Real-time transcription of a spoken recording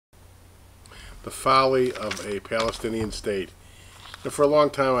the folly of a Palestinian state. And for a long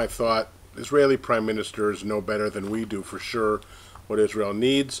time I thought Israeli prime ministers know better than we do for sure what Israel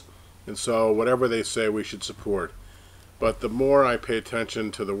needs, and so whatever they say we should support. But the more I pay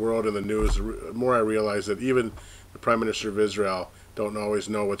attention to the world and the news, the more I realize that even the Prime Minister of Israel don't always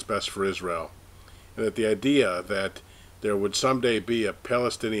know what's best for Israel. And that the idea that there would someday be a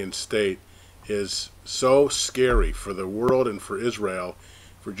Palestinian state is so scary for the world and for Israel,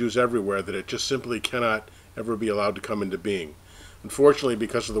 for Jews everywhere, that it just simply cannot ever be allowed to come into being. Unfortunately,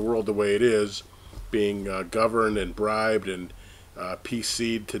 because of the world the way it is, being governed and bribed and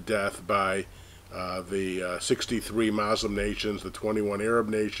PC'd to death by the 63 Muslim nations, the 21 Arab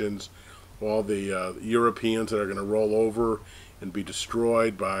nations, all the Europeans that are going to roll over and be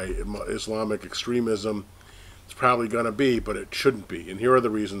destroyed by Islamic extremism. It's probably going to be, but it shouldn't be. And here are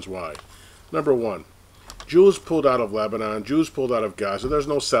the reasons why. Number one, Jews pulled out of Lebanon, Jews pulled out of Gaza. There's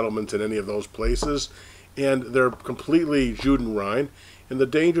no settlements in any of those places, and they're completely Judenrein. And the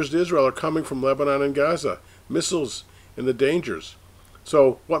dangers to Israel are coming from Lebanon and Gaza, missiles and the dangers.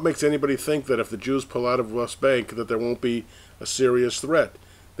 So what makes anybody think that if the Jews pull out of West Bank that there won't be a serious threat?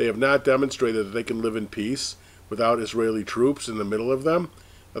 They have not demonstrated that they can live in peace without Israeli troops in the middle of them,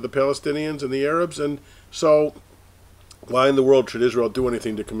 the Palestinians and the Arabs. And so why in the world should Israel do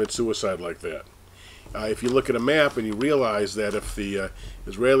anything to commit suicide like that? If you look at a map and you realize that if the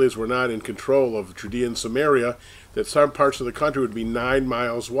Israelis were not in control of Judea and Samaria, that some parts of the country would be 9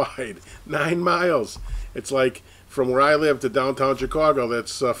 miles wide. 9 miles! It's like from where I live to downtown Chicago,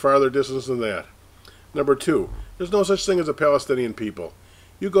 that's farther distance than that. Number two, there's no such thing as a Palestinian people.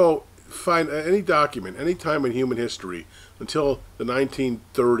 You go find any document, any time in human history, until the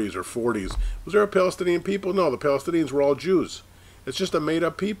 1930s or 40s, was there a Palestinian people? No, the Palestinians were all Jews. It's just a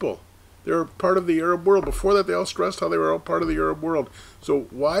made-up people. They're part of the Arab world. Before that, they all stressed how they were all part of the Arab world. So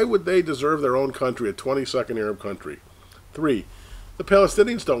why would they deserve their own country, a 22nd Arab country? Three, the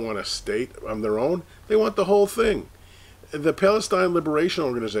Palestinians don't want a state on their own. They want the whole thing. The Palestine Liberation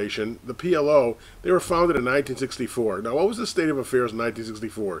Organization, the PLO, they were founded in 1964. Now, what was the state of affairs in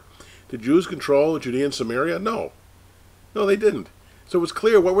 1964? Did Jews control Judea and Samaria? No. No, they didn't. So it was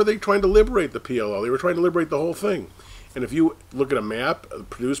clear, what were they trying to liberate, the PLO? They were trying to liberate the whole thing. And if you look at a map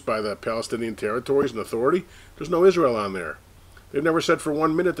produced by the Palestinian Territories and Authority, there's no Israel on there. They've never said for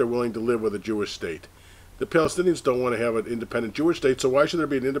 1 minute they're willing to live with a Jewish state. The Palestinians don't want to have an independent Jewish state, so why should there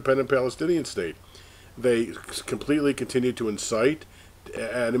be an independent Palestinian state? They completely continue to incite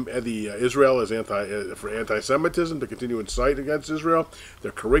Israel as for anti-Semitism, to continue to incite against Israel.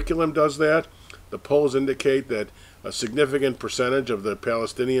 Their curriculum does that. The polls indicate that a significant percentage of the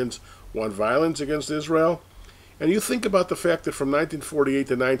Palestinians want violence against Israel. And you think about the fact that from 1948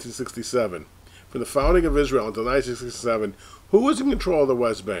 to 1967, from the founding of Israel until 1967, who was in control of the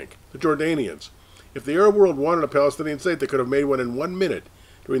West Bank? The Jordanians. If the Arab world wanted a Palestinian state, they could have made one in 1 minute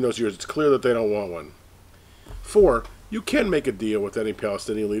during those years. It's clear that they don't want one. Four, you can make a deal with any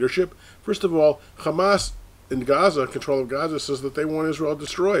Palestinian leadership. First of all, Hamas in Gaza, control of Gaza, says that they want Israel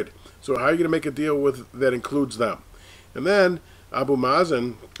destroyed. So how are you going to make a deal with that includes them? And then Abu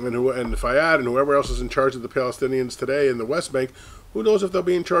Mazen and Fayyad and whoever else is in charge of the Palestinians today in the West Bank, who knows if they'll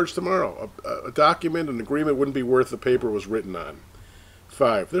be in charge tomorrow? A document, an agreement wouldn't be worth the paper it was written on.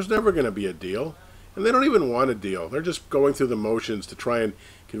 Five, there's never going to be a deal. And they don't even want a deal. They're just going through the motions to try and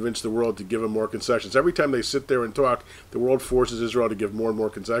convince the world to give them more concessions. Every time they sit there and talk, the world forces Israel to give more and more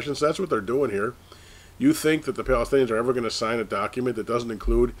concessions. That's what they're doing here. You think that the Palestinians are ever going to sign a document that doesn't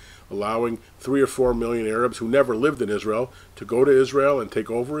include allowing 3 or 4 million Arabs who never lived in Israel to go to Israel and take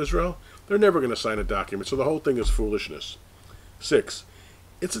over Israel? They're never going to sign a document, so the whole thing is foolishness. 6,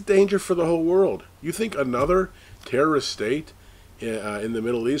 it's a danger for the whole world. You think another terrorist state in the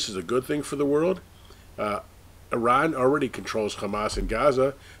Middle East is a good thing for the world? Iran already controls Hamas in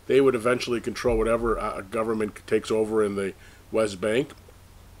Gaza. They would eventually control whatever government takes over in the West Bank.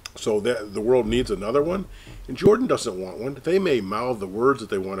 So the world needs another one. And Jordan doesn't want one. They may mouth the words that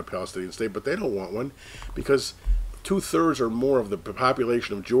they want a Palestinian state, but they don't want one because 2/3 or more of the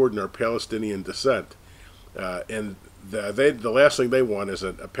population of Jordan are Palestinian descent. And the last thing they want is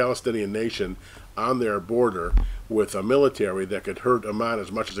a Palestinian nation on their border with a military that could hurt Amman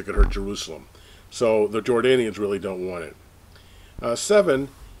as much as it could hurt Jerusalem. So the Jordanians really don't want it. 7,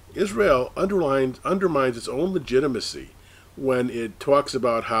 Israel undermines its own legitimacy when it talks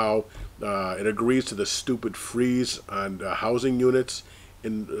about how it agrees to the stupid freeze on housing units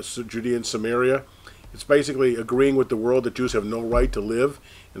in Judea and Samaria. It's basically agreeing with the world that Jews have no right to live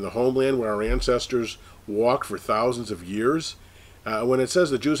in the homeland where our ancestors walked for thousands of years. When it says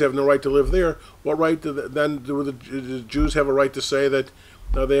that Jews have no right to live there, what right then do the Jews have a right to say that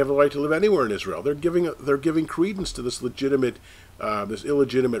Now they have a right to live anywhere in Israel. They're giving credence to this this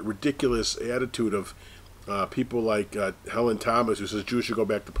illegitimate, ridiculous attitude of people like Helen Thomas, who says Jews should go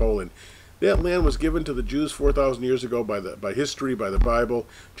back to Poland. That land was given to the Jews 4,000 years ago by history, by the Bible.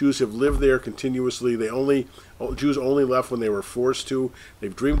 Jews have lived there continuously. Jews only left when they were forced to.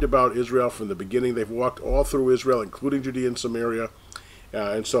 They've dreamed about Israel from the beginning. They've walked all through Israel, including Judea and Samaria,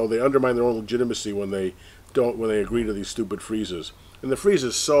 and so they undermine their own legitimacy when they agree to these stupid freezes. And the freeze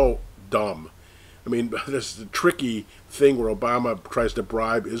is so dumb. I mean, this is a tricky thing where Obama tries to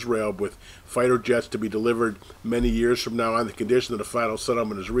bribe Israel with fighter jets to be delivered many years from now on the condition that a final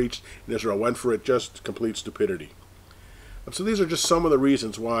settlement is reached, and Israel went for it. Just complete stupidity. So these are just some of the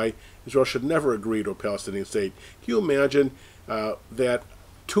reasons why Israel should never agree to a Palestinian state. Can you imagine that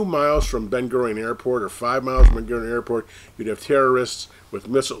 2 miles from Ben Gurion Airport or 5 miles from Ben Gurion Airport, you'd have terrorists with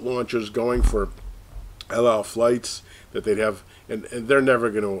missile launchers going for El Al flights that they'd have, and they're never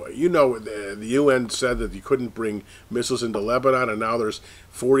going to, the UN said that you couldn't bring missiles into Lebanon, and now there's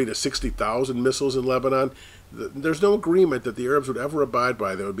 40 to 60,000 missiles in Lebanon. There's no agreement that the Arabs would ever abide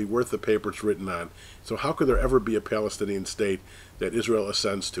by that would be worth the paper it's written on. So how could there ever be a Palestinian state that Israel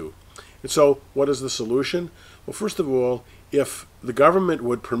assents to? And so what is the solution? Well, first of all, if the government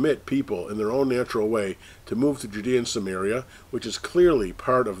would permit people in their own natural way to move to Judea and Samaria, which is clearly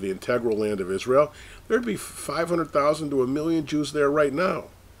part of the integral land of Israel, there'd be 500,000 to 1 million Jews there right now,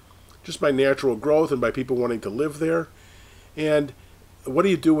 just by natural growth and by people wanting to live there. And what do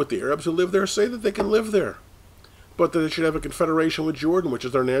you do with the Arabs who live there? Say that they can live there, but that they should have a confederation with Jordan, which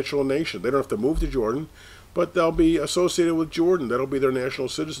is their natural nation. They don't have to move to Jordan, but they'll be associated with Jordan. That'll be their national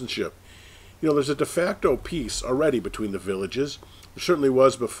citizenship. There's a de facto peace already between the villages. There certainly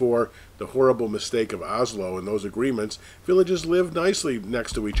was before the horrible mistake of Oslo and those agreements. Villages live nicely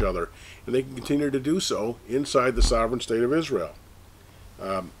next to each other, and they can continue to do so inside the sovereign state of Israel.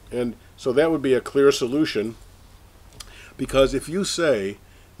 And so that would be a clear solution, because if you say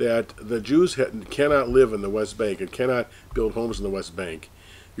that the Jews cannot live in the West Bank and cannot build homes in the West Bank,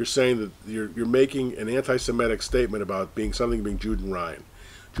 you're saying that you're making an anti-Semitic statement about something being Judenrein.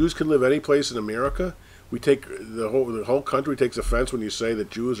 Jews can live any place in America. The whole country takes offense when you say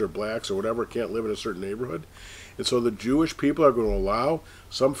that Jews or blacks or whatever can't live in a certain neighborhood. And so the Jewish people are going to allow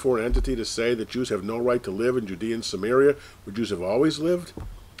some foreign entity to say that Jews have no right to live in Judea and Samaria, where Jews have always lived.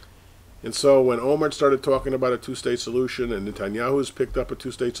 And so when Omar started talking about a two-state solution, and Netanyahu has picked up a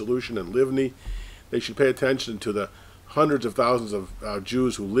two-state solution, and Livni, they should pay attention to the hundreds of thousands of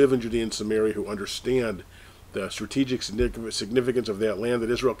Jews who live in Judea and Samaria, who understand the strategic significance of that land,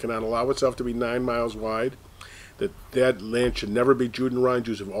 that Israel cannot allow itself to be 9 miles wide, that land should never be Judenrein.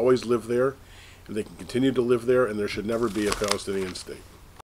 Jews have always lived there, and they can continue to live there, and there should never be a Palestinian state.